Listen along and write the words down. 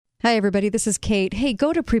Hi, everybody. This is Kate. Hey,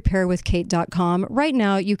 go to preparewithkate.com. Right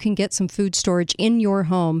now, you can get some food storage in your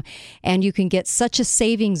home, and you can get such a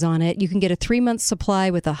savings on it. You can get a 3-month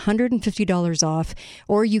supply with $150 off,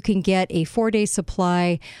 or you can get a 4-day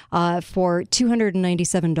supply for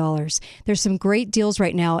 $297. There's some great deals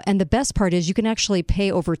right now, and the best part is you can actually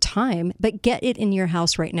pay over time, but get it in your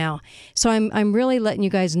house right now. So I'm really letting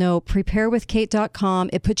you guys know,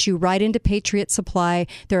 preparewithkate.com. It puts you right into Patriot Supply.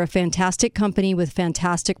 They're a fantastic company with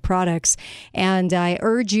fantastic products, and I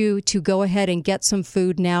urge you to go ahead and get some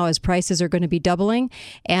food now, as prices are going to be doubling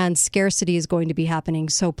and scarcity is going to be happening.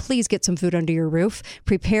 So please get some food under your roof.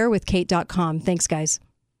 Preparewithkate.com. Thanks, guys.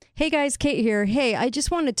 Hey guys, Kate here. Hey, I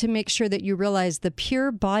just wanted to make sure that you realize the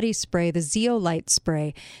Pure Body Spray, the Zeolite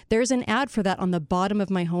Spray. There's an ad for that on the bottom of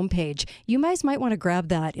my homepage. You guys might want to grab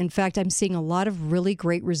that. In fact, I'm seeing a lot of really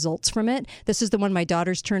great results from it. This is the one my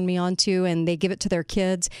daughters turned me on to, and they give it to their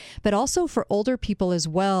kids, but also for older people as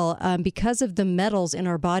well. Because of the metals in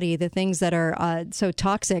our body, the things that are so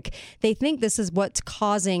toxic, they think this is what's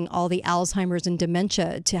causing all the Alzheimer's and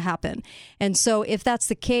dementia to happen. And so if that's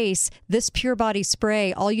the case, this Pure Body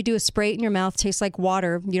Spray, all you do is spray it in your mouth, tastes like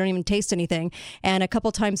water. You don't even taste anything. And a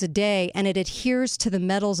couple times a day, and it adheres to the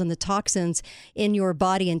metals and the toxins in your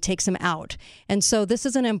body and takes them out. And so this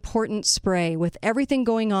is an important spray with everything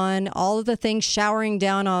going on, all of the things showering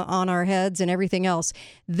down on our heads and everything else.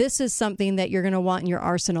 This is something that you're going to want in your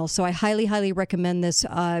arsenal. So I highly, highly recommend this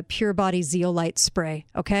Pure Body Zeolite Spray.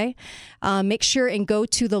 Okay? Make sure and go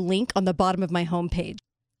to the link on the bottom of my homepage.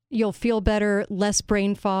 You'll feel better, less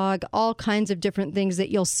brain fog, all kinds of different things that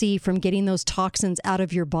you'll see from getting those toxins out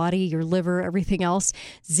of your body, your liver, everything else.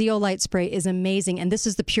 Zeolite Spray is amazing, and this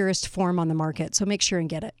is the purest form on the market, so make sure and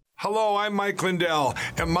get it. Hello, I'm Mike Lindell,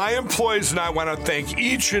 and my employees and I want to thank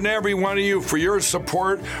each and every one of you for your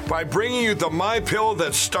support by bringing you the MyPillow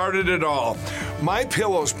that started it all.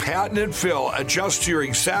 MyPillow's patented fill adjusts to your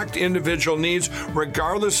exact individual needs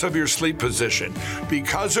regardless of your sleep position.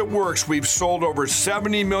 Because it works, we've sold over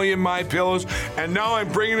 70 million MyPillows, and now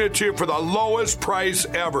I'm bringing it to you for the lowest price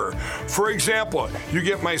ever. For example, you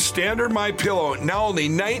get my standard MyPillow, now only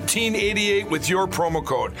 $19.88 with your promo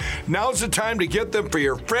code. Now's the time to get them for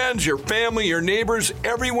your friends, your family, your neighbors,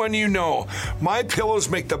 everyone you know. My pillows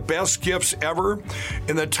make the best gifts ever.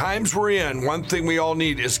 In the times we're in, one thing we all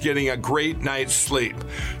need is getting a great night's sleep.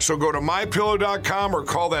 So go to mypillow.com or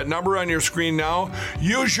call that number on your screen now.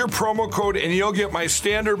 Use your promo code and you'll get my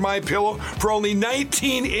standard My Pillow for only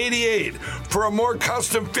 $19.88. For a more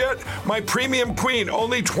custom fit, my Premium Queen,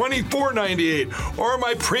 only $24.98. Or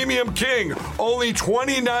my Premium King, only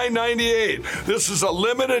 $29.98. This is a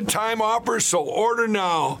limited time offer, so order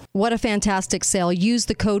now. What a fantastic sale. Use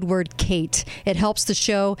the code word Kate. It helps the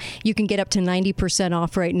show. You can get up to 90%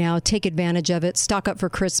 off right now. Take advantage of it. Stock up for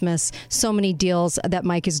Christmas. So many deals that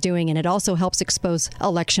Mike is doing, and it also helps expose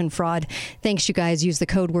election fraud. Thanks, you guys. Use the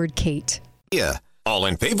code word Kate. Yeah. All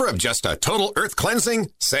in favor of just a total earth cleansing?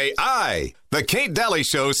 Say aye. The Kate Daly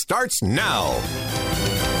Show starts now.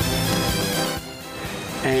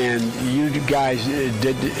 And you guys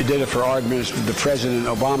did it for our administration, the President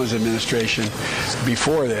Obama's administration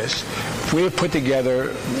before this. We have put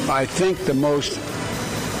together, I think, the most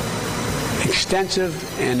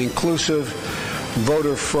extensive and inclusive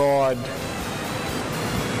voter fraud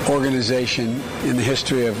organization in the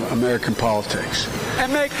history of American politics.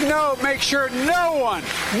 And make sure no one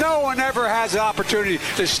ever has the opportunity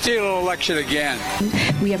to steal an election again.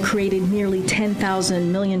 We have created nearly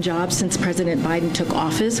 10,000 million jobs since President Biden took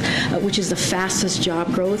office, which is the fastest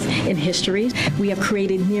job growth in history. We have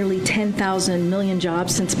created nearly 10,000 million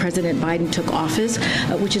jobs since President Biden took office,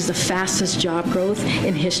 which is the fastest job growth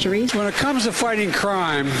in history. When it comes to fighting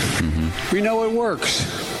crime, we know it works.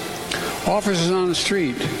 Officers on the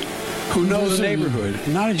street who know the neighborhood.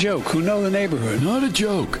 Not a joke. Who know the neighborhood. Not a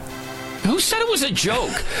joke. Who said it was a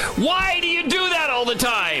joke? Why do you do that all the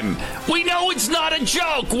time? We know it's not a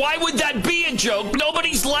joke. Why would that be a joke?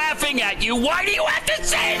 Nobody's laughing at you. Why do you have to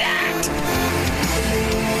say that?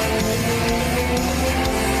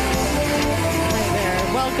 Hi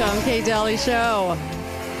there. Welcome, Kate Daly Show.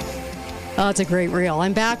 Oh, it's a great reel.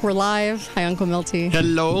 I'm back. We're live. Hi, Uncle Milty.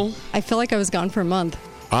 Hello. I feel like I was gone for a month.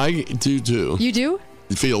 I do, too. You do?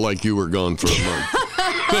 I feel like you were gone for a month.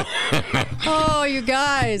 Oh, you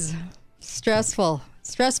guys. Stressful.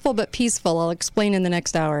 Stressful but peaceful. I'll explain in the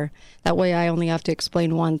next hour. That way I only have to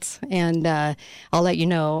explain once. And I'll let you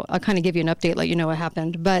know. I'll kind of give you an update, let you know what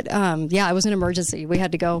happened. But, yeah, it was an emergency. We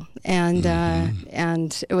had to go. And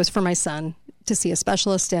it was for my son to see a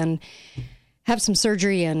specialist and have some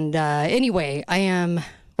surgery. And anyway,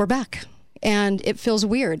 we're back. And it feels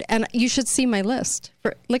weird. And you should see my list.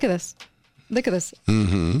 Look at this. Look at this.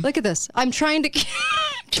 Mm-hmm. Look at this. I'm trying to catch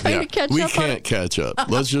up. We can't catch up.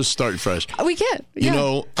 Let's just start fresh. We can't. You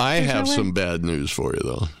know, I have some bad news for you,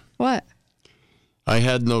 though. What? I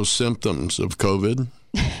had no symptoms of COVID,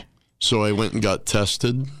 so I went and got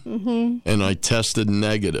tested, and I tested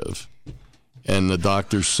negative. And the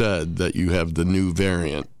doctor said that you have the new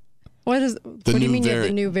variant. What do you mean you have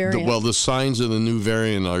the new variant? Well, the signs of the new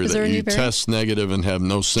variant are that you test negative and have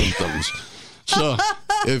no symptoms. So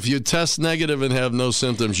if you test negative and have no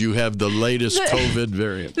symptoms, you have the latest COVID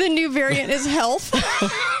variant. The new variant is health.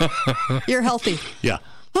 You're healthy. Yeah.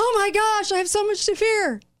 Oh, my gosh. I have so much to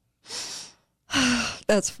fear.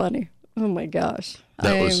 That's funny. Oh, my gosh.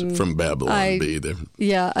 That was from Babylon B. There.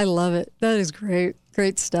 Yeah, I love it. That is great.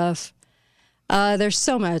 Great stuff. There's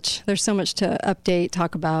so much. There's so much to update,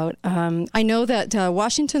 talk about. I know that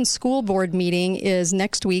Washington School Board meeting is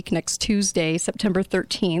next week, next Tuesday, September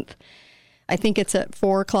 13th. I think it's at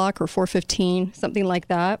 4 o'clock or 4:15, something like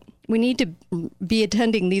that. We need to be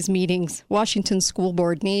attending these meetings. Washington School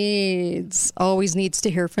Board always needs to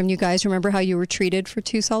hear from you guys. Remember how you were treated for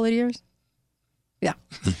 2 solid years? Yeah.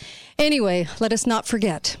 Anyway, let us not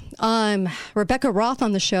forget. Rebecca Roth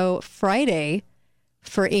on the show Friday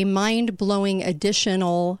for a mind-blowing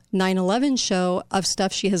additional 9/11 show of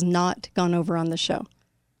stuff she has not gone over on the show.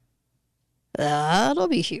 That'll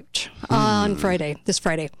be huge on this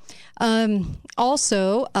Friday.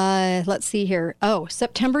 Also, let's see here. Oh,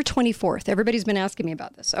 September 24th. Everybody's been asking me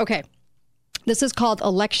about this. Okay. This is called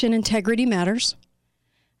Election Integrity Matters.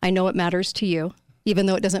 I know it matters to you, even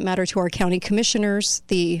though it doesn't matter to our county commissioners,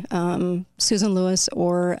 the Susan Lewis,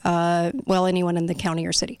 or, anyone in the county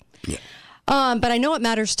or city. Yeah. But I know it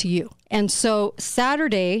matters to you. And so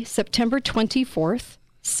Saturday, September 24th,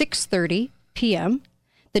 6:30 p.m.,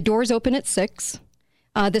 the doors open at 6.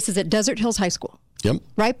 This is at Desert Hills High School. Yep.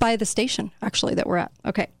 Right by the station, actually, that we're at.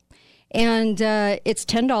 Okay. And it's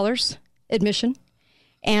 $10 admission.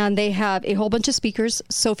 And they have a whole bunch of speakers.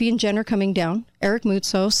 Sophie and Jen are coming down. Eric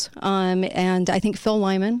Moutsos, and I think Phil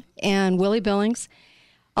Lyman and Willie Billings.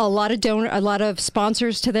 A lot of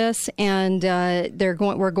sponsors to this, and you're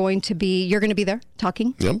going to be there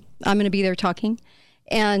talking. Yep. I'm going to be there talking.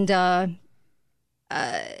 And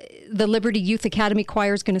the Liberty Youth Academy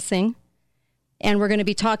Choir is going to sing. And we're going to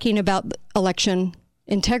be talking about election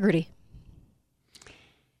integrity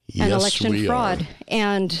and election fraud.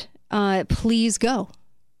 And please go.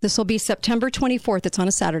 This will be September 24th. It's on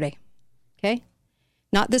a Saturday. Okay?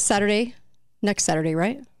 Not this Saturday, next Saturday,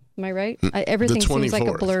 right? Am I right? Everything seems like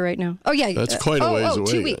a blur right now. Oh, yeah. That's quite a ways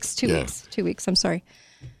away. 2 weeks. 2 weeks. 2 weeks. I'm sorry.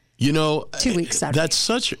 You know, 2 weeks Saturday.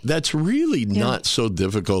 That's really not so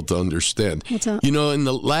difficult to understand. What's up? You know, in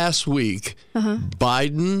the last week,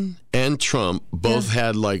 Biden and Trump both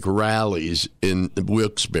had like rallies in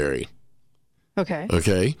Wilkes-Barre. Okay.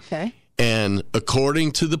 Okay. And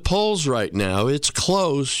according to the polls right now, it's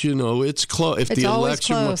close. You know, it's close. If the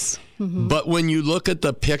election close. But when you look at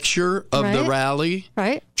the picture of the rally,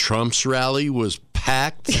 Trump's rally was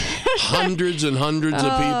packed, hundreds and hundreds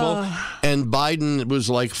of people, and Biden was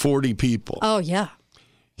like 40 people. Oh, yeah.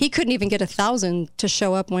 He couldn't even get 1,000 to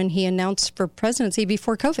show up when he announced for presidency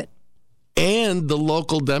before COVID. And the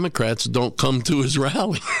local Democrats don't come to his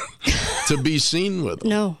rally to be seen with him.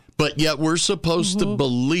 No. But yet we're supposed to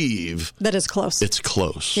believe that it's close. It's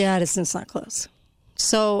close. Yeah, it's not close.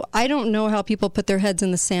 So I don't know how people put their heads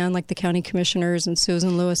in the sand, like the county commissioners and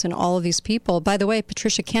Susan Lewis and all of these people. By the way,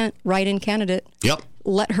 Patricia Kent, write-in candidate. Yep.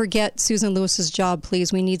 Let her get Susan Lewis's job,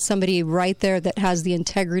 please. We need somebody right there that has the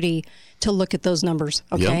integrity to look at those numbers.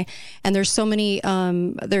 Okay. Yep. And there's so many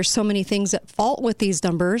things at fault with these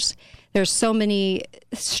numbers. There's so many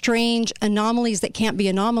strange anomalies that can't be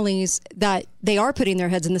anomalies that they are putting their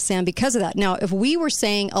heads in the sand because of that. Now, if we were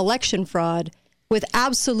saying election fraud with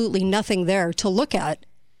absolutely nothing there to look at,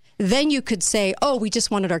 then you could say, oh, we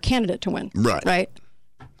just wanted our candidate to win. Right. Right?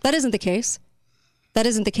 That isn't the case. That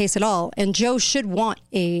isn't the case at all. And Joe should want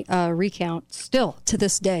a recount still to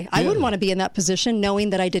this day. I wouldn't want to be in that position knowing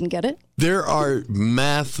that I didn't get it. There are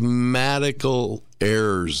mathematical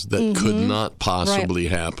errors that could not possibly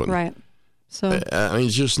happen. Right. So I mean,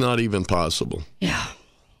 it's just not even possible. Yeah.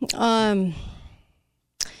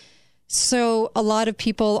 So a lot of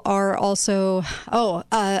people are also,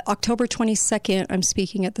 October 22nd, I'm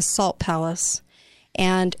speaking at the Salt Palace.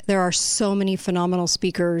 And there are so many phenomenal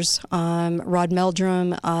speakers. Rod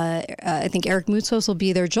Meldrum, I think Eric Moutsos will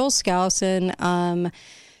be there, Joel Skousen,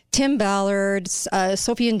 Tim Ballard,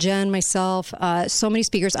 Sophie and Jen, myself, so many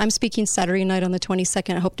speakers. I'm speaking Saturday night on the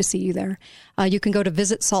 22nd. I hope to see you there. You can go to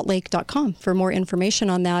visitsaltlake.com for more information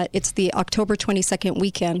on that. It's the October 22nd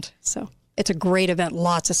weekend. So it's a great event.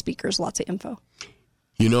 Lots of speakers, lots of info.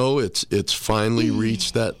 You know, it's finally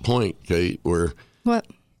reached that point, Kate, where What?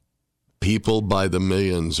 people by the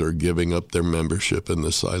millions are giving up their membership in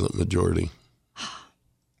the silent majority.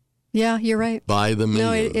 Yeah, you're right. By the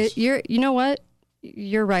millions. No, you know what?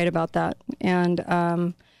 You're right about that. And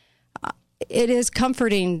it is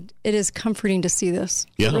comforting. It is comforting to see this.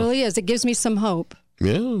 Yeah. It really is. It gives me some hope.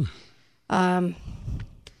 Yeah. I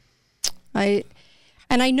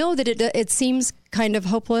know that it seems kind of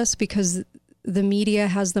hopeless because the media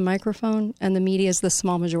has the microphone and the media is the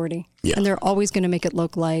small majority. Yeah. And they're always going to make it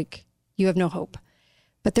look like you have no hope.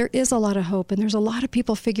 But there is a lot of hope, and there's a lot of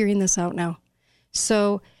people figuring this out now.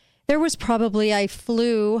 So there was probably,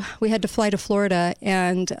 we had to fly to Florida,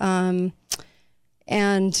 and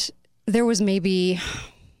there was maybe,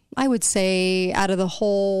 I would say, out of the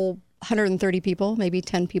whole 130 people, maybe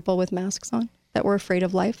 10 people with masks on that were afraid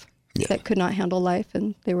of life, that could not handle life,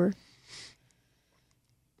 and they were.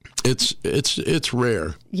 It's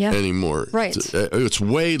rare anymore. Right. It's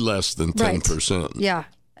way less than 10%. Right.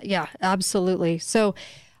 Yeah, absolutely. So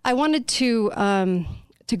I wanted to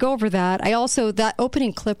go over that. That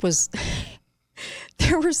opening clip was,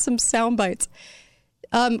 there were some sound bites.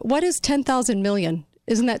 What is 10,000 million?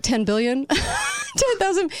 Isn't that 10 billion?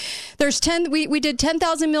 10,000. There's 10. We did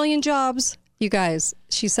 10,000 million jobs. You guys,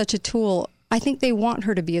 she's such a tool. I think they want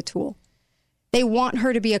her to be a tool. They want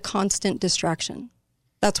her to be a constant distraction.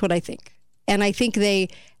 That's what I think. And I think they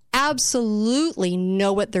absolutely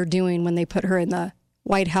know what they're doing when they put her in the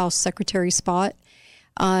White House secretary spot,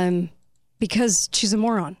 because she's a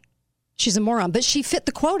moron. She's a moron. But she fit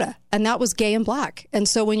the quota, and that was gay and black. And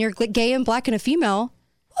so when you're gay and black and a female,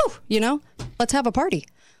 let's have a party.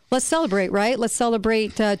 Let's celebrate, right? Let's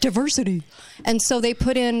celebrate diversity. And so they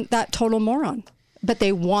put in that total moron. But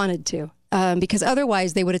they wanted to, because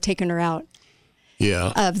otherwise they would have taken her out.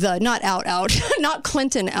 Yeah. Not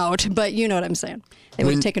Clinton out, but you know what I'm saying. They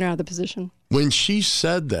would have taken her out of the position. When she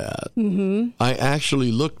said that, I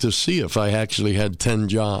actually looked to see if I actually had 10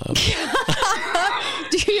 jobs.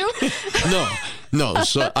 Do you? No.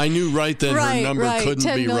 So I knew right then her number couldn't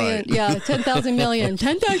 10 be million. right. Yeah, 10,000 million.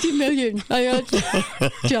 10,000 million. I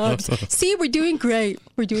got jobs. See, we're doing great.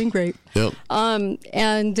 Yep.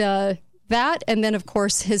 That, and then, of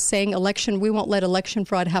course, his saying, we won't let election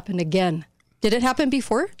fraud happen again. Did it happen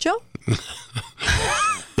before, Joe?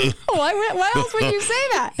 Why else would you say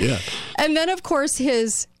that? Yeah. And then, of course,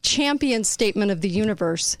 his champion statement of the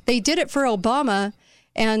universe. They did it for Obama,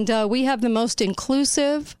 and we have the most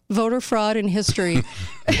inclusive voter fraud in history.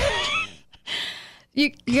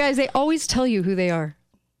 You guys, they always tell you who they are.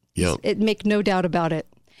 Yep. Make no doubt about it.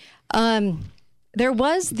 There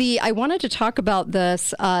was I wanted to talk about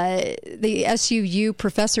this, the SUU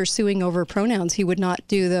professor suing over pronouns. He would not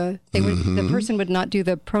do the person would not do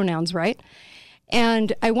the pronouns, right?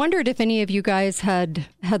 And I wondered if any of you guys had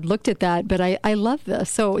looked at that, but I love this.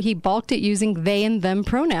 So he balked at using they and them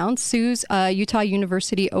pronouns, sues Utah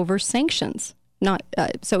University over sanctions.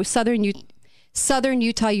 Southern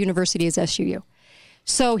Utah University is SUU.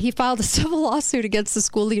 So he filed a civil lawsuit against the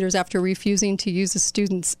school leaders after refusing to use a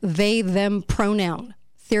student's they-them pronoun,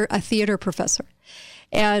 a theater professor.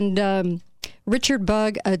 And Richard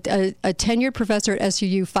Bugg, a tenured professor at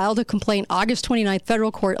SUU, filed a complaint August 29th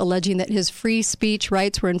federal court alleging that his free speech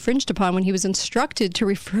rights were infringed upon when he was instructed to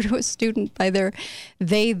refer to a student by their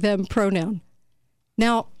they-them pronoun.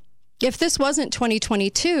 Now, if this wasn't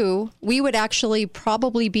 2022, we would actually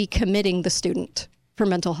probably be committing the student for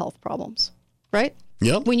mental health problems, right?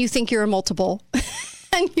 Yep. When you think you're a multiple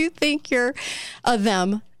and you think you're a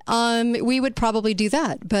them, we would probably do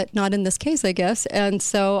that, but not in this case, I guess. And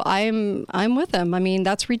so I'm with him. I mean,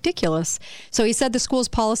 that's ridiculous. So he said the school's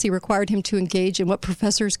policy required him to engage in what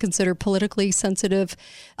professors consider politically sensitive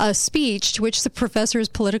speech, to which the professor is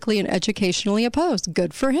politically and educationally opposed.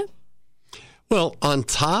 Good for him. Well, on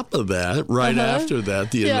top of that, after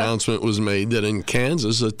that, the announcement was made that in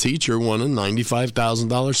Kansas, a teacher won a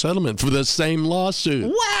 $95,000 settlement for the same lawsuit.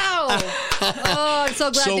 Wow! Oh, I'm so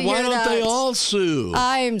glad to hear that. So why don't they all sue?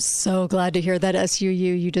 I'm so glad to hear that,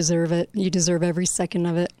 SUU. You deserve it. You deserve every second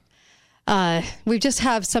of it. We just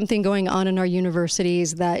have something going on in our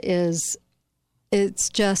universities that it's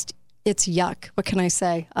yuck. What can I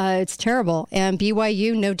say? It's terrible. And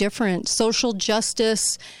BYU, no different. Social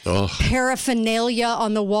justice, paraphernalia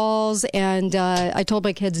on the walls. And I told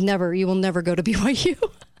my kids, you will never go to BYU.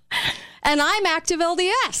 And I'm active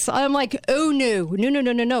LDS. I'm like, oh,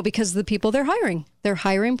 no, because of the people they're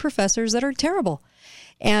hiring professors that are terrible.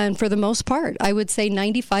 And for the most part, I would say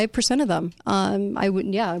 95% of them. I would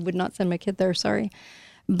not send my kid there. Sorry.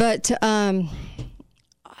 But,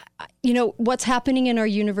 what's happening in our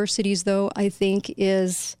universities, though, I think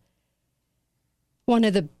is one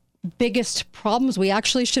of the biggest problems we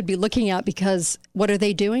actually should be looking at, because what are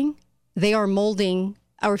they doing? They are molding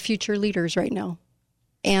our future leaders right now.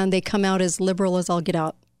 And they come out as liberal as all get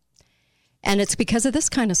out. And it's because of this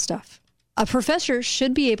kind of stuff. A professor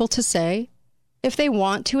should be able to say if they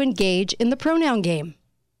want to engage in the pronoun game,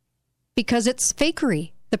 because it's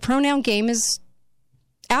fakery. The pronoun game is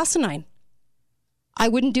asinine. I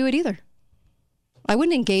wouldn't do it either. I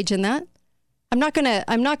wouldn't engage in that. I'm not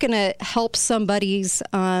gonna help somebody's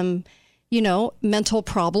mental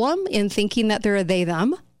problem in thinking that they're a they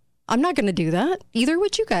them. I'm not gonna do that. Either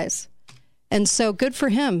would you guys. And so good for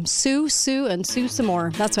him. Sue, and sue some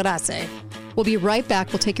more. That's what I say. We'll be right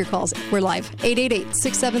back. We'll take your calls. We're live.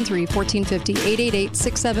 888-673-1450.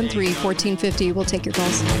 888-673-1450. We'll take your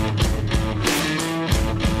calls.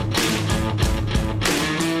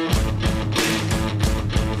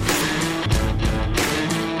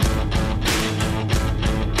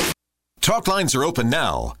 Talk lines are open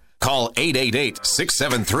now. Call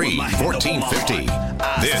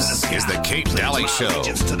 888-673-1450. This is the Kate Daly Show.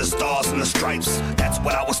 To the stars and the stripes. That's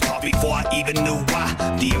what I was taught before I even knew why.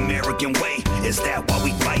 The American way, is that why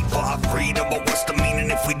we fight for our freedom? But what's the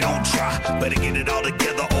meaning if we don't try? Better get it all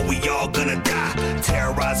together or we all gonna die.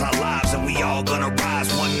 Terrorize our lives and we all gonna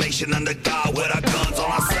rise. One nation under God with our guns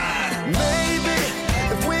on our side. Maybe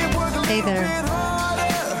if we work a Hey there.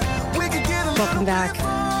 Welcome back.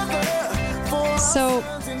 So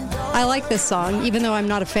I like this song, even though I'm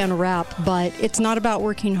not a fan of rap, but it's not about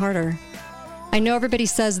working harder. I know everybody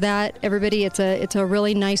says that. It's a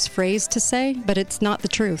really nice phrase to say, but it's not the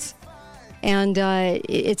truth. And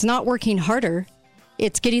it's not working harder.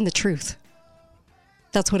 It's getting the truth.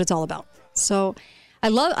 That's what it's all about. So I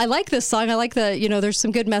like this song. I like there's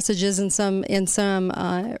some good messages in some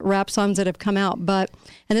rap songs that have come out, and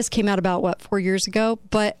this came out about 4 years ago,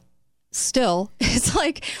 but still, it's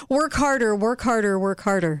like work harder, work harder, work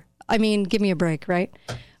harder. I mean, give me a break, right?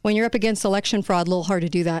 When you're up against election fraud, a little hard to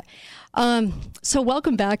do that. So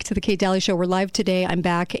welcome back to the Kate Daly Show. We're live today. I'm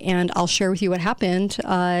back, and I'll share with you what happened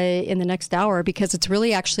in the next hour, because it's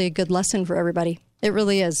really actually a good lesson for everybody. It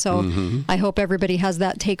really is. So I hope everybody has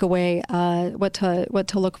that takeaway, what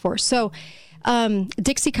to look for. So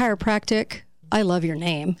Dixie Chiropractic, I love your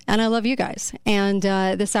name, and I love you guys. And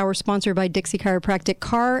this hour is sponsored by Dixie Chiropractic.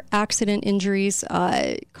 Car accident injuries,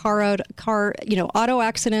 auto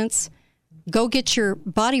accidents. Go get your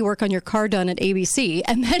body work on your car done at ABC,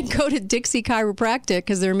 and then go to Dixie Chiropractic,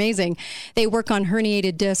 because they're amazing. They work on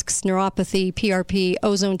herniated discs, neuropathy, PRP,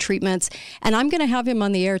 ozone treatments. And I'm going to have him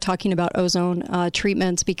on the air talking about ozone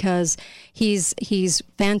treatments, because he's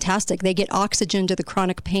fantastic. They get oxygen to the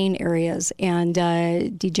chronic pain areas and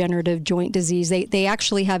degenerative joint disease. They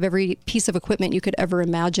actually have every piece of equipment you could ever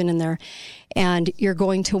imagine in there. And you're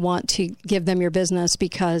going to want to give them your business,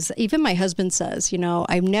 because even my husband says,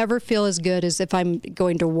 I never feel as good as if I'm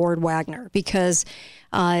going to Ward Wagner, because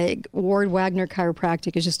Ward Wagner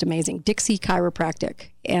Chiropractic is just amazing. Dixie Chiropractic.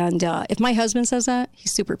 And if my husband says that,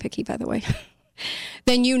 he's super picky, by the way,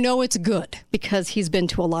 then it's good, because he's been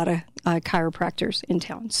to a lot of chiropractors in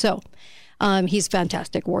town. So he's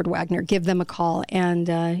fantastic, Ward Wagner. Give them a call, and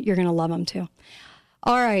you're going to love him too.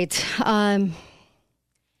 All right.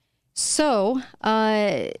 So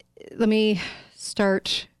let me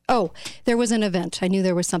start. Oh, there was an event. I knew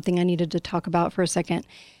there was something I needed to talk about for a second.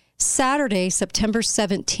 Saturday, September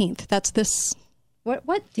 17th. That's this.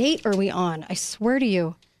 What date are we on? I swear to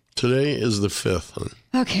you. Today is the 5th.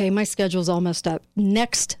 Huh? Okay, my schedule's all messed up.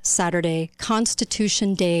 Next Saturday,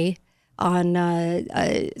 Constitution Day on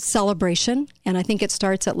celebration. And I think it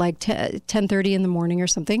starts at like 10:30 in the morning or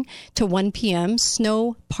something to 1 p.m.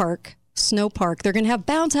 Snow Park. They're going to have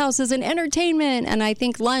bounce houses and entertainment, and I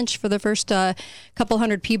think lunch for the first couple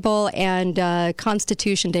hundred people, and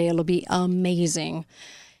Constitution Day. It'll be amazing.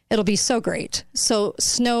 It'll be so great. So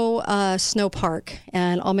Snow Park,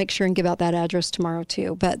 and I'll make sure and give out that address tomorrow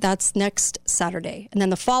too. But that's next Saturday. And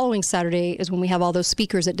then the following Saturday is when we have all those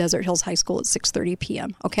speakers at Desert Hills High School at 6:30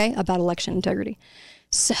 p.m., okay, about election integrity.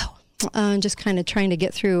 So just kind of trying to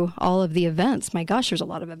get through all of the events. My gosh, there's a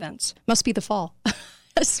lot of events. Must be the fall.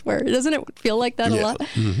 I swear, doesn't it feel like that a lot?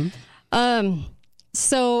 Mm-hmm.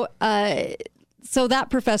 So that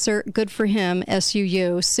professor, good for him,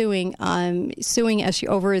 SUU, suing SU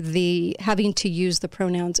over the having to use the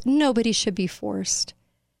pronouns. Nobody should be forced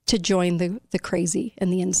to join the crazy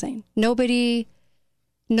and the insane. Nobody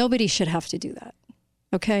should have to do that.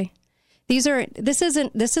 Okay, this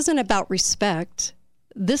isn't about respect.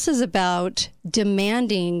 This is about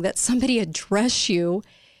demanding that somebody address you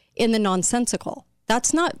in the nonsensical.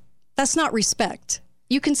 That's not respect.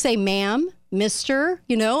 You can say ma'am, Mr.,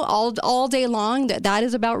 all day long. That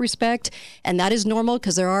is about respect, and that is normal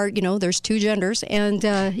because there's two genders and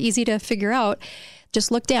easy to figure out.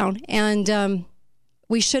 Just look down, and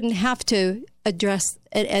we shouldn't have to address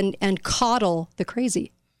and coddle the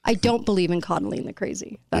crazy. I don't believe in coddling the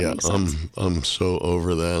crazy. That makes sense. I'm so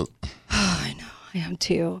over that. I know, I am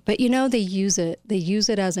too. But they use it. They use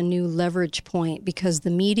it as a new leverage point because the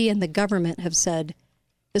media and the government have said,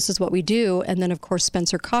 this is what we do. And then, of course,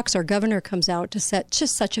 Spencer Cox, our governor, comes out to set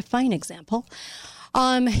just such a fine example.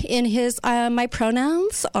 In his, my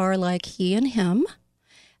pronouns are like he and him.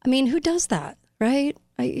 I mean, who does that, right?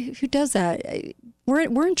 Who does that?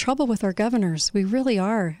 We're in trouble with our governors. We really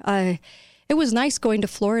are. It was nice going to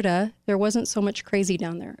Florida. There wasn't so much crazy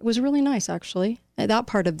down there. It was really nice, actually. That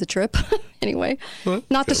part of the trip, anyway.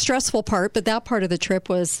 Not the stressful part, but that part of the trip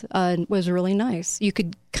was really nice. You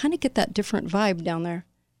could kind of get that different vibe down there.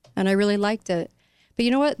 And I really liked it. But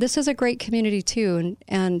you know what? This is a great community too,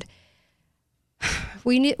 and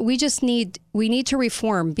we need to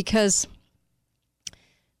reform because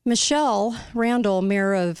Michelle Randall,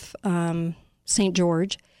 mayor of St.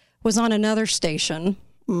 George, was on another station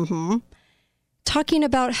talking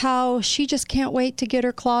about how she just can't wait to get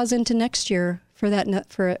her claws into next year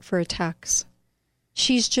for a tax.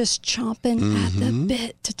 She's just chomping at the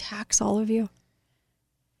bit to tax all of you.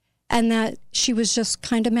 And that she was just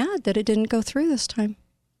kind of mad that it didn't go through this time.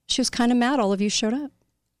 She was kind of mad all of you showed up.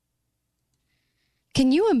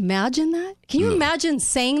 Can you imagine that? Can you imagine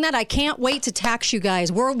saying that? I can't wait to tax you guys.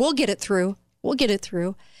 We'll get it through. We'll get it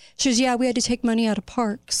through. She goes, yeah, we had to take money out of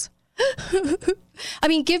parks. I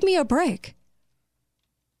mean, give me a break.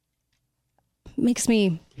 Makes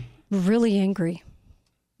me really angry.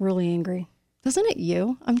 Really angry. Doesn't it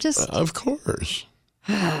you? I'm just... Of course.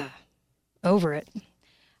 over it.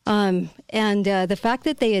 And the fact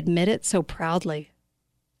that they admit it so proudly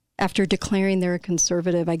after declaring they're a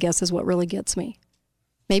conservative, I guess, is what really gets me.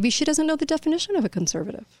 Maybe she doesn't know the definition of a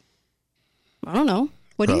conservative. I don't know.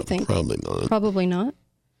 What do you think? Probably not. Probably not.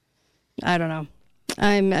 I don't know.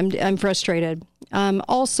 I'm frustrated.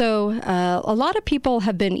 Also, a lot of people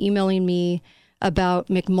have been emailing me about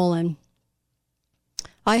McMullen.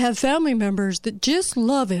 I have family members that just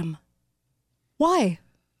love him. Why?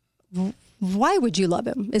 Why would you love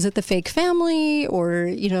him? Is it the fake family or,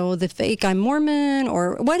 the fake I'm Mormon?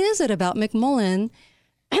 Or what is it about McMullen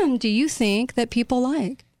do you think that people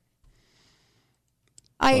like?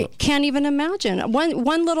 I can't even imagine.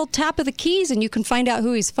 One little tap of the keys and you can find out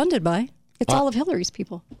who he's funded by. It's all of Hillary's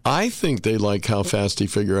people. I think they like how fast he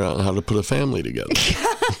figured out how to put a family together.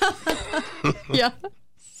 Yeah,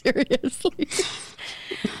 seriously.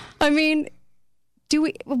 I mean,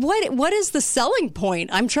 what is the selling point?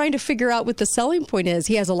 I'm trying to figure out what the selling point is.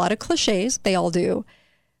 He has a lot of cliches. They all do.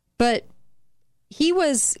 But he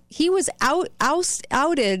was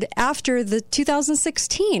outed after the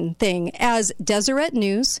 2016 thing as Deseret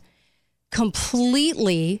News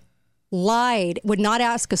completely lied, would not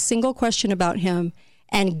ask a single question about him,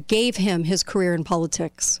 and gave him his career in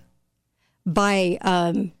politics by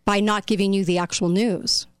not giving you the actual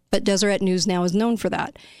news. But Deseret News now is known for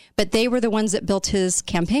that. But they were the ones that built his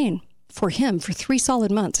campaign for him for 3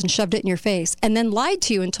 solid months and shoved it in your face and then lied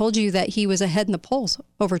to you and told you that he was ahead in the polls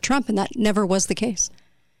over Trump, and that never was the case.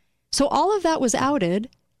 So all of that was outed.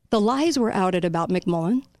 The lies were outed about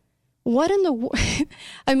McMullen. What in the...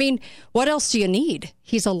 I mean, what else do you need?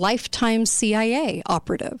 He's a lifetime CIA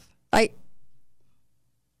operative.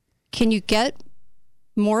 Can you get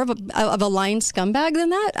more of a lying scumbag than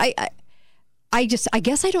that? I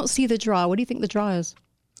guess I don't see the draw. What do you think the draw is?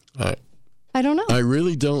 I don't know. I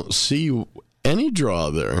really don't see any draw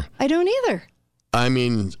there. I don't either. I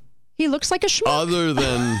mean... He looks like a schmuck. Other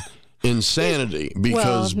than insanity,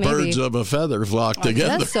 because birds of a feather flock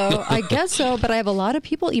together. I guess so, but I have a lot of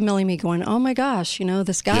people emailing me going, oh my gosh,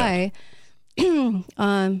 this guy, he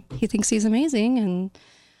thinks he's amazing,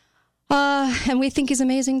 and we think he's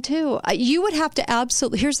amazing too. You would have to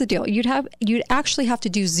absolutely, here's the deal, you'd actually have to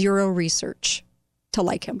do zero research to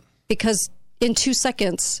like him, because in 2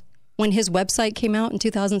 seconds, when his website came out in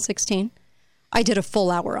 2016, I did a full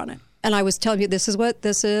hour on it. And I was telling you, this is what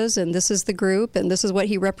this is, and this is the group, and this is what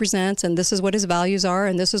he represents, and this is what his values are,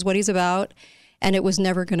 and this is what he's about. And it was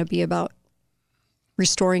never going to be about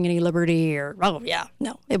restoring any liberty or,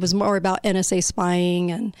 no. It was more about NSA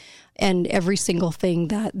spying and every single thing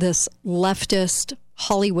that this leftist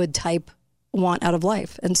Hollywood type want out of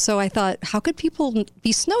life. And so I thought, how could people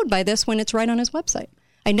be snowed by this when it's right on his website?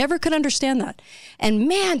 I never could understand that. And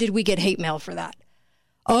man, did we get hate mail for that.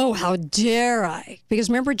 Oh, how dare I? Because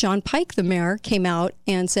remember, John Pike, the mayor, came out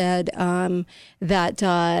and said that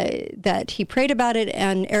he prayed about it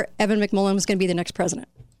and Evan McMullin was going to be the next president.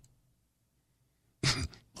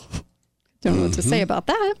 Don't know what to say about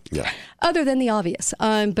that. Yeah. Other than the obvious.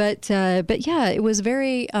 But yeah, it was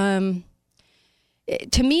very, to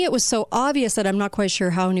me, it was so obvious that I'm not quite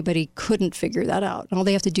sure how anybody couldn't figure that out. All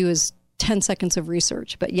they have to do is 10 seconds of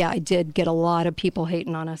research. But yeah, I did get a lot of people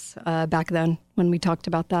hating on us back then when we talked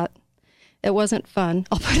about that. It wasn't fun.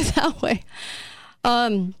 I'll put it that way.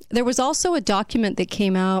 There was also a document that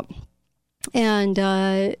came out, and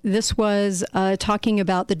this was talking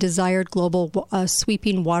about the desired global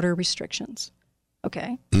sweeping water restrictions.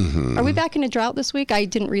 Okay. Mm-hmm. Are we back in a drought this week? I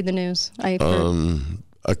didn't read the news.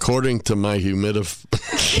 According to my humidity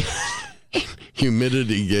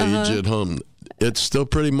gauge at home, it's still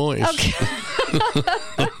pretty moist. Okay.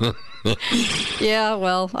 Yeah,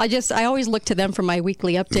 well, I always look to them for my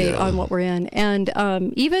weekly update on what we're in. And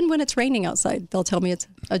even when it's raining outside, they'll tell me it's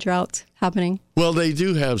a drought happening. Well, they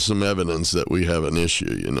do have some evidence that we have an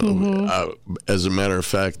issue, you know. Mm-hmm. As a matter of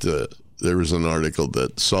fact, there was an article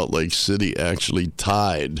that Salt Lake City actually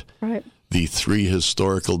tied the 3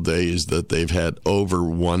 historical days that they've had over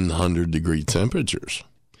 100-degree temperatures.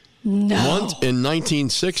 No. Once in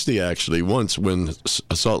 1960, actually, once when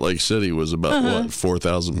Salt Lake City was about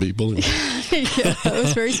 4,000 people. Yeah, it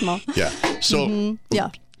was very small. Yeah. So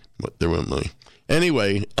there went money.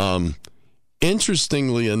 Anyway,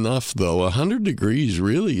 interestingly enough, though, 100 degrees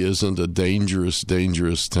really isn't a dangerous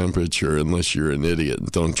temperature unless you're an idiot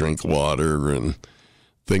and don't drink water and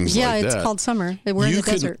things like that. Yeah, it's called summer. We're in the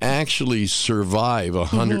desert. You can actually survive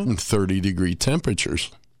 130-degree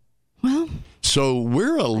temperatures. Well, so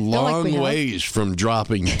we're a long ways from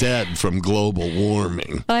dropping dead from global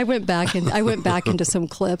warming. I went back into some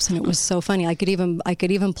clips, and it was so funny. I could even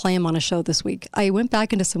play them on a show this week. I went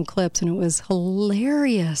back into some clips, and it was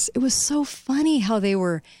hilarious. It was so funny how they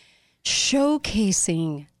were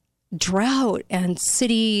showcasing drought and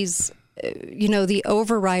cities, the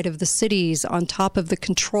override of the cities on top of the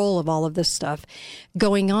control of all of this stuff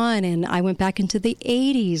going on. And I went back into the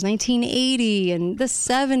 80s, 1980 and the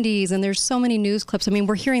 70s. And there's so many news clips. I mean,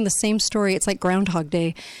 we're hearing the same story. It's like Groundhog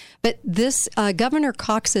Day. But this Governor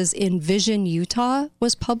Cox's Envision Utah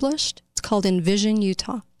was published. It's called Envision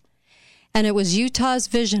Utah. And it was Utah's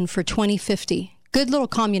vision for 2050. Good little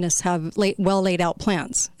communists have well laid out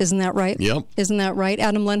plans. Isn't that right? Yep. Isn't that right,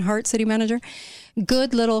 Adam Lenhart, city manager?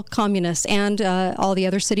 Good little communists, and all the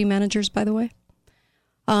other city managers, by the way,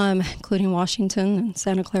 including Washington and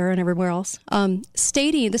Santa Clara and everywhere else,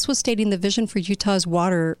 stating the vision for Utah's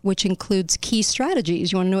water, which includes key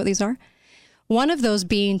strategies. You want to know what these are? One of those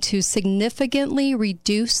being to significantly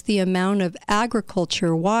reduce the amount of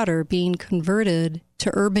agriculture water being converted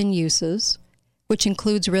to urban uses, which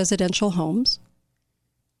includes residential homes.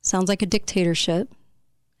 Sounds like a dictatorship.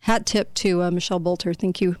 Hat tip to Michelle Bolter.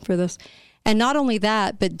 Thank you for this. And not only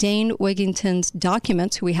that, but Dane Wigington's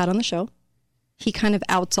documents, who we had on the show, he kind of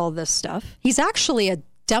outs all this stuff. He's actually a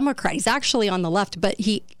Democrat. He's actually on the left, but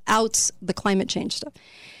he outs the climate change stuff.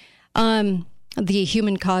 The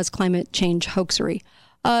human caused climate change hoaxery.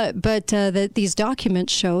 But these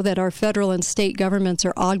documents show that our federal and state governments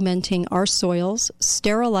are augmenting our soils,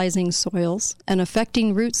 sterilizing soils, and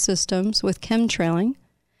affecting root systems with chemtrailing.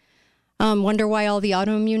 Wonder why all the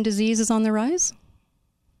autoimmune disease is on the rise?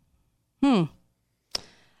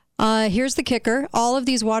 Here's the kicker. All of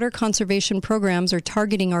these water conservation programs are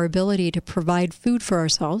targeting our ability to provide food for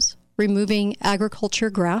ourselves, removing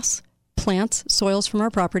agriculture, grass, plants, soils from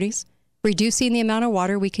our properties, reducing the amount of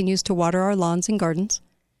water we can use to water our lawns and gardens,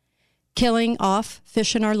 killing off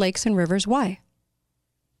fish in our lakes and rivers. Why?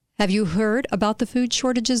 Have you heard about the food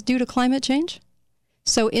shortages due to climate change?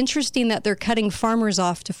 So interesting that they're cutting farmers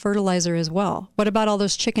off to fertilizer as well. What about all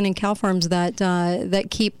those chicken and cow farms that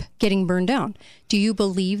keep getting burned down? Do you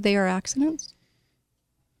believe they are accidents?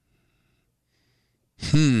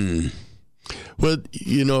 Well,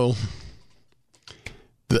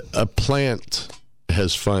 a plant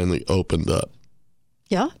has finally opened up.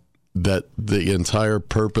 Yeah. That the entire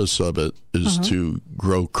purpose of it is to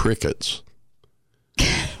grow crickets.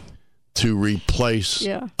 To replace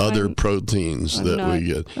other proteins we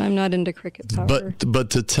get. I'm not into crickets, however.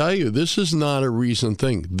 But to tell you, this is not a recent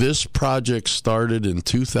thing. This project started in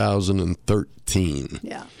 2013.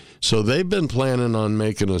 Yeah. So they've been planning on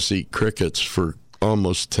making us eat crickets for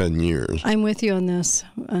almost 10 years. I'm with you on this.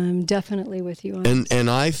 I'm definitely with you on this. And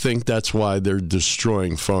I think that's why they're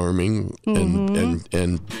destroying farming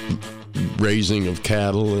and raising of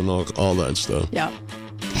cattle and all that stuff. Yeah.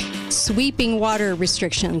 Sweeping water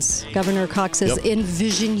restrictions. Governor Cox's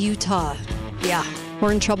Envision Utah. Yeah.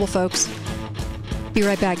 We're in trouble, folks. Be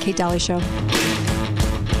right back. Kate Daly Show.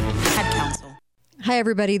 Hi,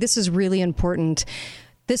 everybody. This is really important.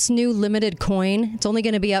 This new limited coin, it's only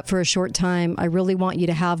going to be up for a short time. I really want you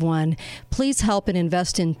to have one. Please help and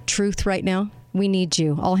invest in truth right now. We need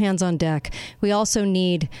you. All hands on deck. We also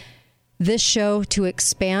need this show to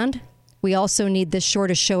expand. We also need this show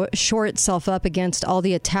to shore itself up against all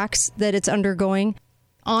the attacks that it's undergoing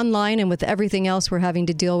online and with everything else we're having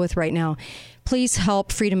to deal with right now. Please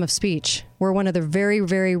help freedom of speech. We're one of the very,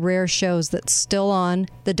 very rare shows that's still on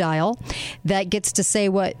the dial that gets to say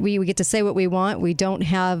what we get to say what we want. We don't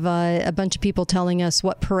have a bunch of people telling us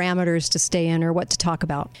what parameters to stay in or what to talk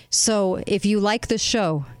about. So if you like the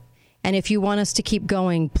show, and if you want us to keep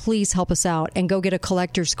going, please help us out and go get a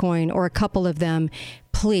collector's coin or a couple of them.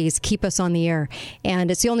 Please keep us on the air. And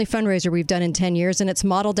it's the only fundraiser we've done in 10 years, and it's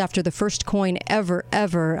modeled after the first coin ever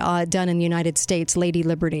done in the United States, Lady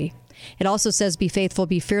Liberty. It also says be faithful,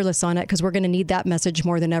 be fearless on it, because we're going to need that message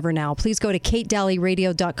more than ever now. Please go to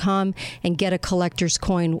KateDalyRadio.com and get a collector's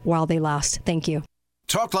coin while they last. Thank you.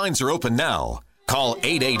 Talk lines are open now. Call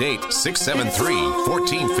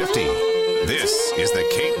 888-673-1450. This is the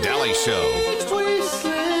Kate Daly Show.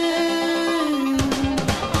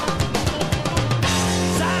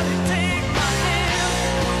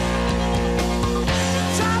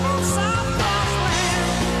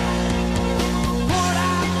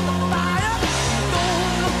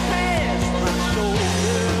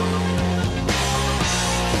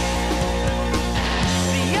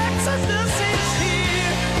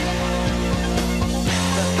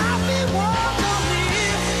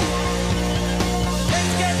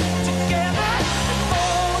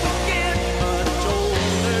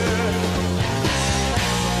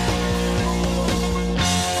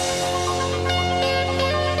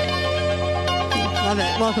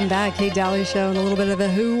 Welcome back, Kate Daly Show, and a little bit of a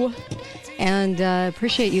who. And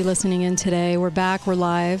appreciate you listening in today. We're back, we're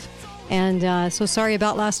live. And so sorry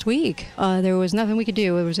about last week. There was nothing we could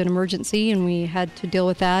do. It was an emergency, and we had to deal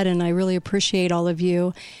with that. And I really appreciate all of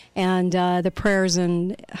you and the prayers.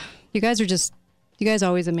 And you guys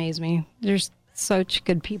always amaze me. There's such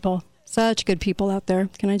good people out there.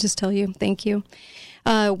 Can I just tell you? Thank you.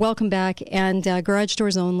 Welcome back. And Garage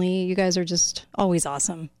Doors Only, you guys are just always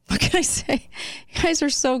awesome. What can I say? You guys are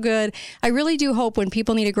so good. I really do hope when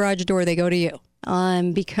people need a garage door, they go to you,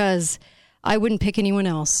 because I wouldn't pick anyone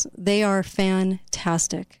else. They are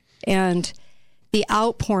fantastic. And the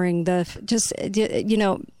outpouring, from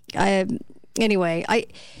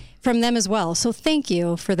them as well. So thank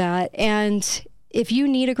you for that. And if you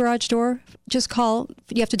need a garage door, just call.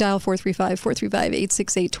 You have to dial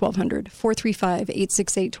 435-868-1200.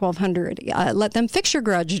 435-868-1200. Let them fix your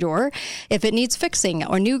garage door. If it needs fixing,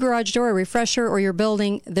 or new garage door, a refresher, or your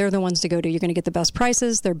building, they're the ones to go to. You're going to get the best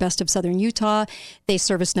prices. They're best of Southern Utah. They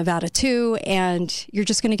service Nevada too, and you're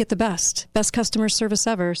just going to get the best customer service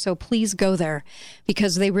ever. So please go there,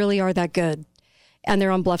 because they really are that good. And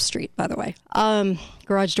they're on Bluff Street, by the way.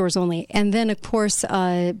 Garage Doors Only. And then, of course,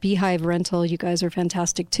 Beehive Rental. You guys are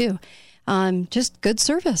fantastic, too. Just good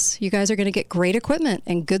service. You guys are going to get great equipment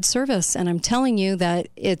and good service. And I'm telling you that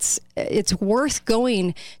it's worth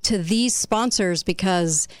going to these sponsors,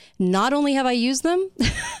 because not only have I used them,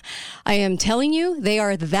 I am telling you, they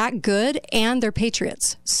are that good, and they're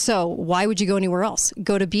patriots. So why would you go anywhere else?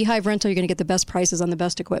 Go to Beehive Rental. You're going to get the best prices on the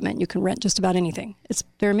best equipment. You can rent just about anything.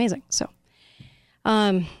 They're amazing. So.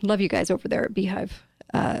 Love you guys over there at Beehive.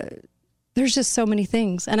 There's just so many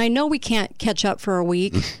things. And I know we can't catch up for a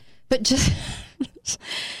week, but just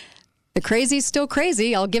the crazy's still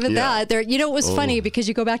crazy. I'll give it that. It was funny, because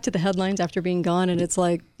you go back to the headlines after being gone, and it's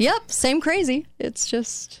like, yep, same crazy. It's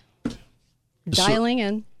just dialing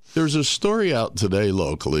in. There's a story out today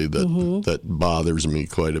locally that bothers me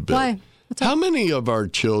quite a bit. Why? How many of our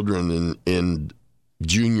children in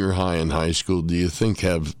junior high and high school do you think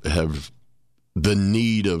have the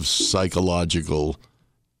need of psychological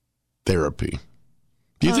therapy?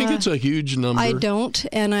 Do you think it's a huge number? I don't.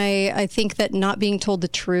 And I think that not being told the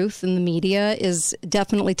truth in the media is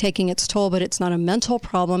definitely taking its toll, but it's not a mental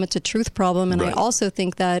problem. It's a truth problem. And right. I also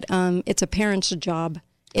think that it's a parent's job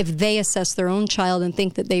if they assess their own child and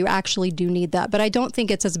think that they actually do need that. But I don't think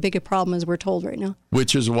it's as big a problem as we're told right now.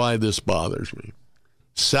 Which is why this bothers me.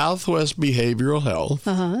 Southwest Behavioral Health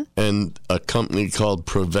and a company called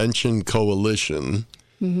Prevention Coalition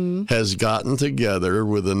has gotten together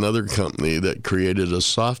with another company that created a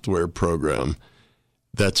software program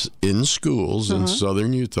that's in schools in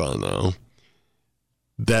Southern Utah now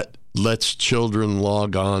that lets children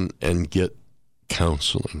log on and get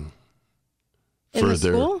counseling in the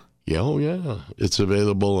school? Yeah, oh yeah. It's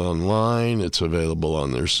available online. It's available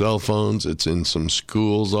on their cell phones. It's in some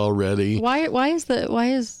schools already. Why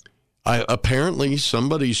is apparently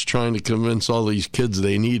somebody's trying to convince all these kids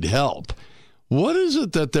they need help. What is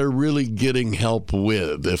it that they're really getting help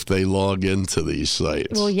with if they log into these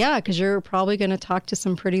sites? Well, yeah, because you're probably going to talk to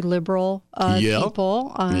some pretty liberal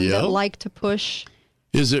people that like to push.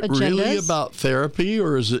 Is it agendas. Really about therapy,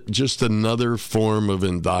 or is it just another form of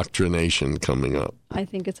indoctrination coming up? I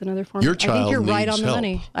think it's another form. Your I child think you're right needs on the help.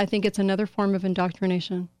 money. I think it's another form of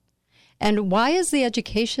indoctrination. And why is the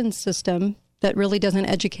education system that really doesn't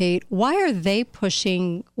educate, why are they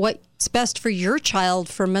pushing what's best for your child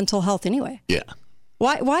for mental health anyway? Yeah.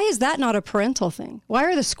 Why is that not a parental thing? Why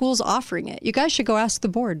are the schools offering it? You guys should go ask the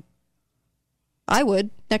board. I would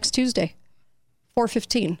next Tuesday,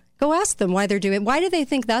 4:15. Go ask them why they're doing it. Why do they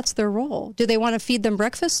think that's their role? Do they want to feed them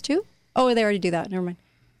breakfast too? Oh, they already do that. Never mind.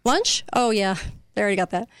 Lunch? Oh, yeah. They already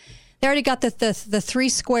got that. They already got the 3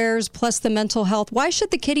 squares plus the mental health. Why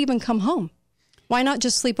should the kid even come home? Why not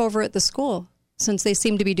just sleep over at the school since they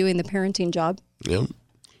seem to be doing the parenting job? Yeah.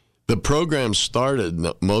 The program started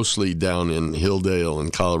mostly down in Hilldale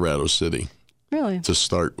and Colorado City. Really? To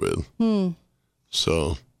start with.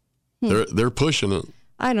 So they're pushing it.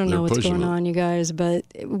 I don't know what's going on, you guys, but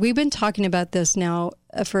we've been talking about this now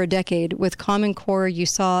for a decade. With Common Core, you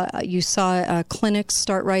saw clinics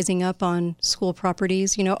start rising up on school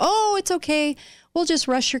properties. You know, oh, it's okay. We'll just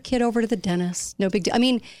rush your kid over to the dentist. No big deal. I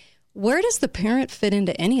mean, where does the parent fit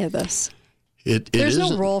into any of this? There's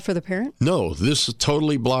no role for the parent. No, this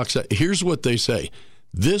totally blocks that. Here's what they say.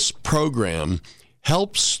 This program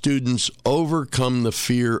helps students overcome the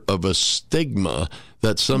fear of a stigma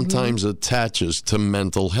that sometimes attaches to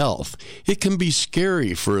mental health. It can be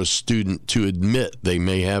scary for a student to admit they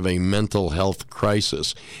may have a mental health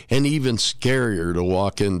crisis, and even scarier to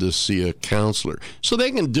walk in to see a counselor. So they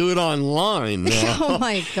can do it online now. Oh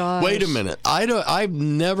my gosh. Wait a minute. I've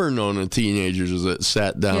never known a teenager that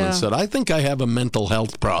sat down and said, I think I have a mental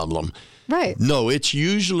health problem. Right. No, it's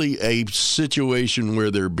usually a situation where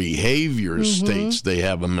their behavior states they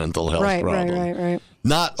have a mental health problem. Right.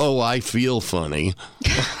 Not, I feel funny.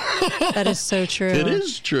 That is so true. It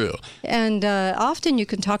is true. And often you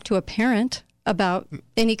can talk to a parent about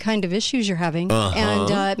any kind of issues you're having,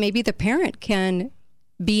 and maybe the parent can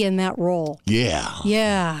be in that role.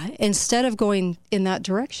 Yeah, instead of going in that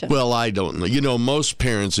direction. Well, I don't know. You know, most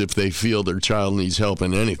parents, if they feel their child needs help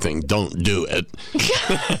in anything, don't do it.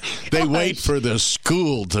 They wait for the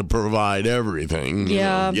school to provide everything.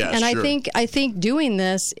 Yeah, and sure. I think doing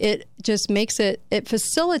this, it just makes it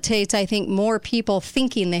facilitates, I think, more people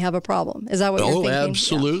thinking they have a problem. Is that what you're thinking? Oh,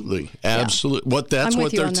 absolutely. Yeah. Absolutely. That's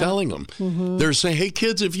what they're telling them. They're saying, hey,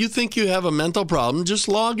 kids, if you think you have a mental problem, just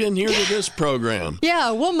log in here to this program.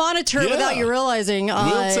 Yeah, we'll monitor it without you realizing.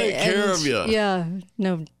 We'll take care of you. Yeah,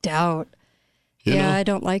 no doubt. You know, I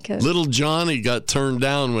don't like it. Little Johnny got turned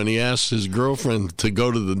down when he asked his girlfriend to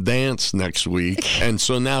go to the dance next week, and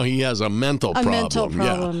so now he has a mental problem. A mental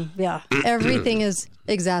problem, yeah. Everything is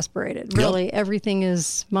exasperated, really. Yep. Everything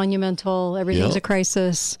is monumental. Everything's a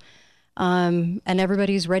crisis, and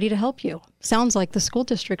everybody's ready to help you. Sounds like the school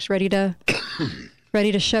district's ready to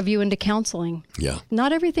shove you into counseling. Yeah.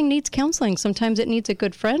 Not everything needs counseling. Sometimes it needs a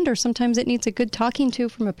good friend, or sometimes it needs a good talking to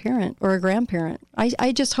from a parent or a grandparent.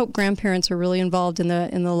 I just hope grandparents are really involved in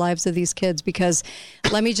the lives of these kids, because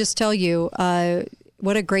let me just tell you,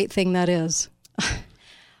 what a great thing that is.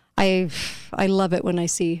 I love it when I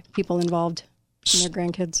see people involved in their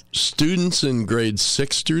grandkids. Students in grades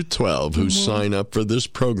 6 through 12 who sign up for this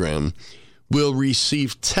program will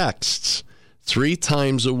receive texts 3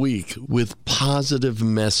 times a week with positive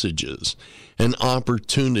messages and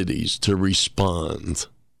opportunities to respond.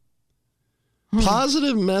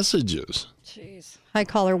 Positive messages. Jeez. Hi,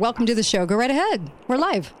 caller. Welcome to the show. Go right ahead. We're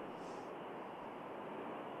live.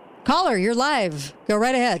 Caller, you're live. Go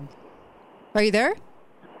right ahead. Are you there?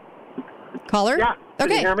 Caller? Yeah. Can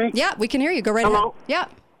you hear me? Yeah, we can hear you. Go right ahead. Yeah.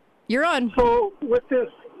 You're on. So with this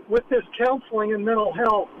counseling and mental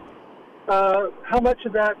health, how much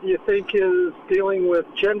of that do you think is dealing with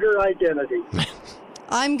gender identity?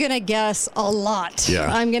 I'm going to guess a lot.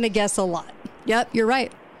 Yeah. I'm going to guess a lot. Yep, you're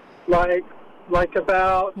right. Like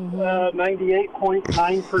about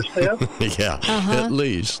 98.9%? Yeah, at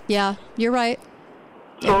least. Yeah, you're right.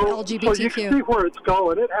 So you can see where it's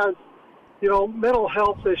going. It has, mental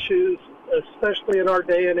health issues, especially in our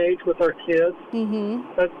day and age with our kids.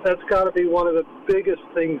 That's got to be one of the biggest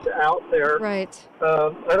things out there. Right.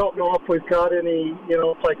 I don't know if we've got any,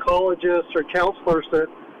 psychologists or counselors that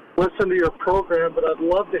listen to your program, but I'd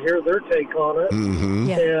love to hear their take on it. Mm-hmm.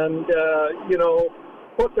 Yeah. And,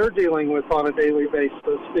 what they're dealing with on a daily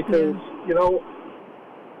basis. Because,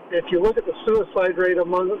 if you look at the suicide rate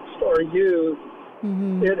amongst our youth,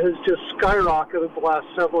 it has just skyrocketed the last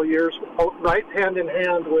several years, right hand in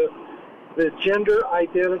hand with the gender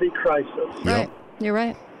identity crisis. Right. You're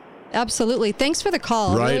right. Absolutely. Thanks for the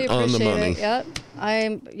call. Right really on the money.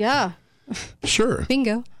 It. Yep. Sure.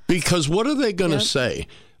 Bingo. Because what are they going to say?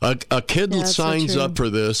 A kid signs up for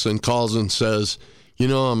this and calls and says,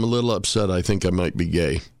 I'm a little upset. I think I might be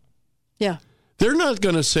gay. Yeah. They're not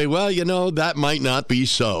going to say, well, that might not be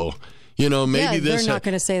so. Maybe this. They're not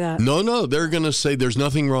going to say that. No. They're going to say there's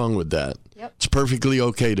nothing wrong with that. Yep. It's perfectly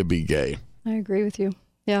okay to be gay. I agree with you.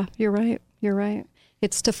 Yeah, you're right. You're right.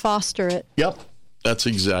 It's to foster it. Yep. That's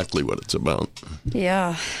exactly what it's about.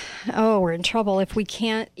 Yeah. Oh, we're in trouble if we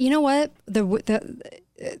can't. You know what?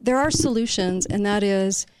 There are solutions, and that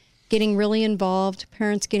is getting really involved,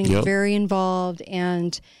 parents getting very involved,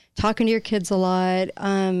 and talking to your kids a lot.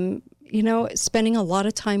 Spending a lot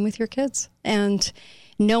of time with your kids and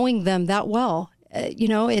knowing them that well.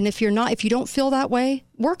 And if you don't feel that way,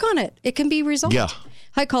 work on it. It can be resolved. Yeah.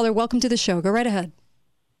 Hi, caller. Welcome to the show. Go right ahead.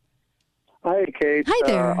 Hi, Kate. Hi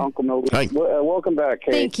there. Uncle Milton. Hi. Welcome back,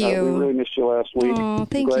 Kate. Thank you. We really missed you last week. Oh,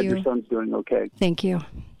 thank I'm glad you. your son's doing okay. Thank you.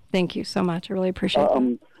 Thank you so much. I really appreciate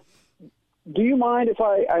that. Do you mind if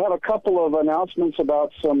I have a couple of announcements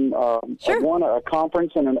about some a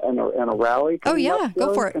conference and a rally? Oh, yeah.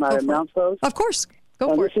 Go for it. Can I announce those? Of course.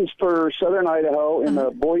 Go for it. This is for Southern Idaho in the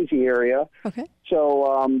Boise area. Okay.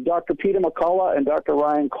 So Dr. Peter McCullough and Dr.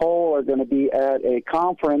 Ryan Cole are going to be at a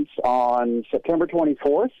conference on September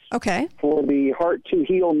 24th. Okay. For the Heart to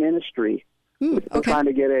Heal Ministry. We're trying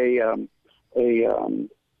to get a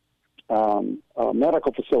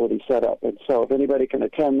medical facility set up. And so if anybody can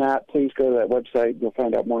attend that, please go to that website. You'll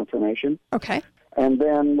find out more information. Okay. And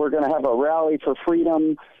then we're going to have a rally for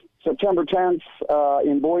freedom September 10th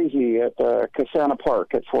in Boise at Casana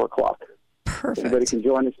Park at 4 o'clock. Perfect. If anybody can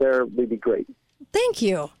join us there, it'd be great. Thank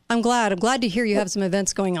you. I'm glad to hear you have some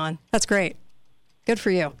events going on. That's great. Good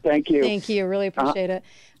for you. Thank you. Thank you. Really appreciate it.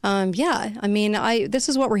 This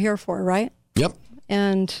is what we're here for, right? Yep.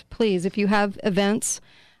 And please, if you have events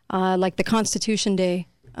like the Constitution Day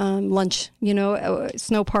lunch,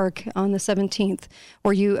 Snow Park on the 17th,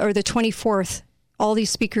 or the 24th, all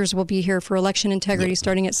these speakers will be here for election integrity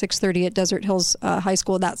starting at 6:30 at Desert Hills High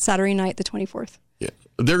School. That's Saturday night, the 24th. Yeah.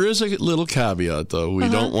 There is a little caveat, though. We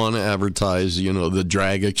don't want to advertise, the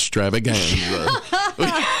drag extravaganza.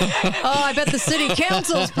 I bet the city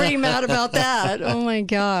council's pretty mad about that. Oh, my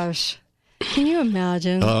gosh. Can you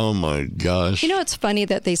imagine? Oh, my gosh. It's funny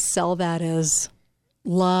that they sell that as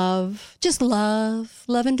love, just love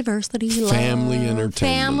and diversity. Family entertainment.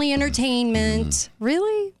 Family entertainment.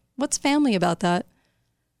 Really? What's family about that?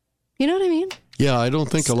 You know what I mean? Yeah, I don't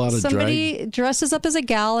think a lot of somebody dresses up as a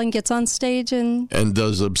gal and gets on stage and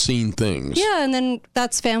does obscene things. Yeah, and then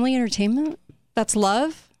that's family entertainment. That's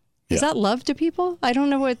love. Yeah. Is that love to people? I don't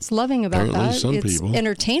know what's loving about Apparently that. It's people.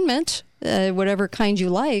 Entertainment, whatever kind you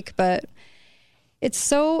like, but it's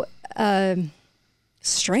so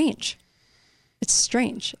strange. It's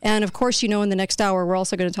strange. And of course, in the next hour, we're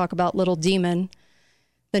also going to talk about Little Demon,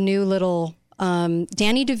 the new little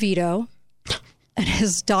Danny DeVito. And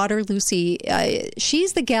his daughter, Lucy,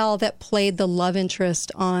 she's the gal that played the love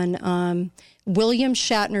interest on William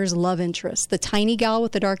Shatner's love interest, the tiny gal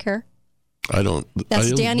with the dark hair. I don't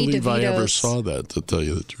Danny believe I ever DeVito's, saw that, to tell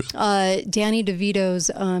you the truth. Danny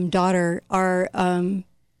DeVito's daughter,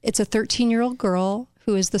 it's a 13-year-old girl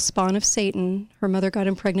who is the spawn of Satan. Her mother got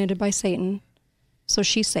impregnated by Satan, so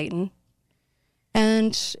she's Satan.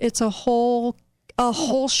 And it's a whole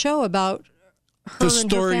show about her the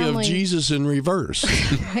story and her of family. Jesus in reverse.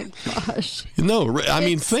 Oh my gosh. No, I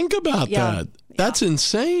mean, think about that. That's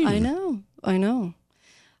insane. I know.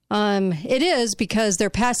 It is, because they're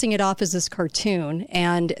passing it off as this cartoon,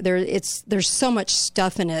 and there's so much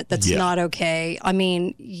stuff in it that's not okay. I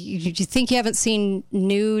mean, you think you haven't seen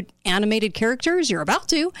nude animated characters? You're about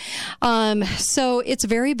to. So it's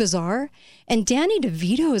very bizarre. And Danny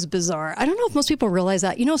DeVito is bizarre. I don't know if most people realize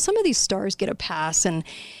that. Some of these stars get a pass and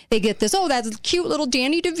they get this, that's cute little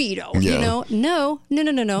Danny DeVito. Yeah. No.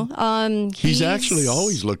 He's actually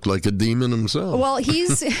always looked like a demon himself. Well,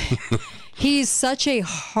 he's such a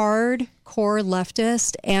hardcore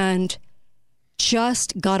leftist and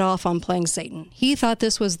just got off on playing Satan. He thought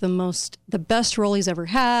this was the best role he's ever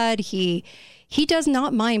had. He does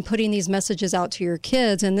not mind putting these messages out to your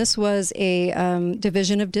kids, and this was a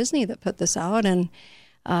division of Disney that put this out, and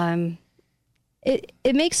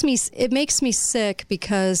it makes me sick,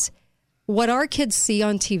 because what our kids see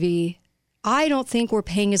on TV, I don't think we're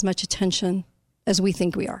paying as much attention as we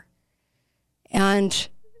think we are. And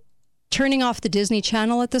turning off the Disney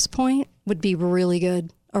Channel at this point would be really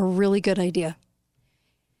good, a really good idea.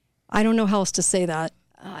 I don't know how else to say that.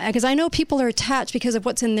 Because I know people are attached because of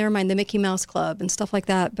what's in their mind, the Mickey Mouse Club and stuff like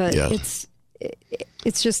that. But it's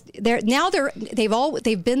just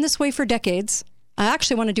they've been this way for decades. I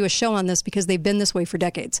actually want to do a show on this because they've been this way for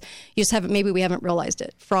decades. You just maybe we haven't realized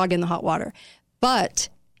it. Frog in the hot water. But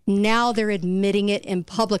now they're admitting it in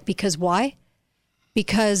public because why?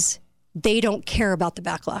 Because they don't care about the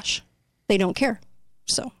backlash. They don't care.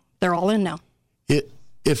 So they're all in now.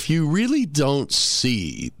 If you really don't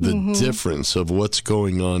see the difference of what's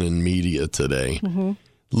going on in media today,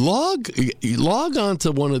 log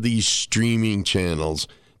onto one of these streaming channels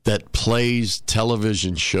that plays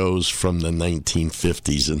television shows from the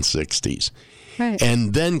 1950s and 60s. Right.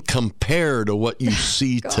 And then compare to what you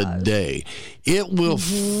see today. It will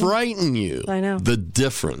frighten you. I know. The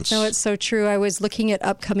difference. No, it's so true. I was looking at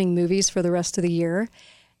upcoming movies for the rest of the year,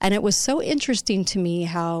 and it was so interesting to me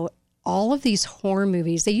how all of these horror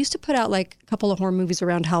movies, they used to put out like a couple of horror movies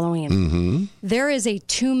around Halloween. There is a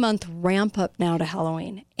 2-month ramp up now to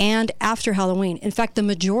Halloween and after Halloween. In fact, the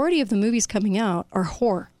majority of the movies coming out are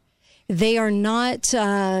horror. They are not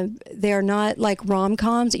like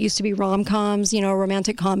rom-coms. It used to be rom-coms,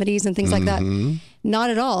 romantic comedies and things like that. Not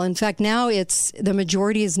at all. In fact, now the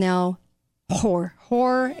majority is now horror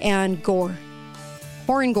and gore.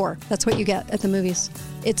 Horror and gore. That's what you get at the movies.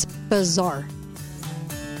 It's bizarre.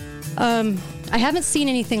 I haven't seen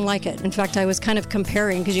anything like it. In fact, I was kind of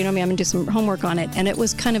comparing because you know me, I'm going to do some homework on it, and it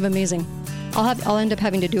was kind of amazing. I'll end up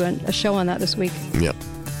having to do a show on that this week. Yep.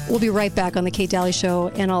 We'll be right back on the Kate Daly Show,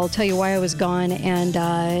 and I'll tell you why I was gone, and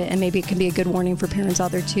maybe it can be a good warning for parents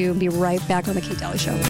out there too. Be right back on the Kate Daly Show.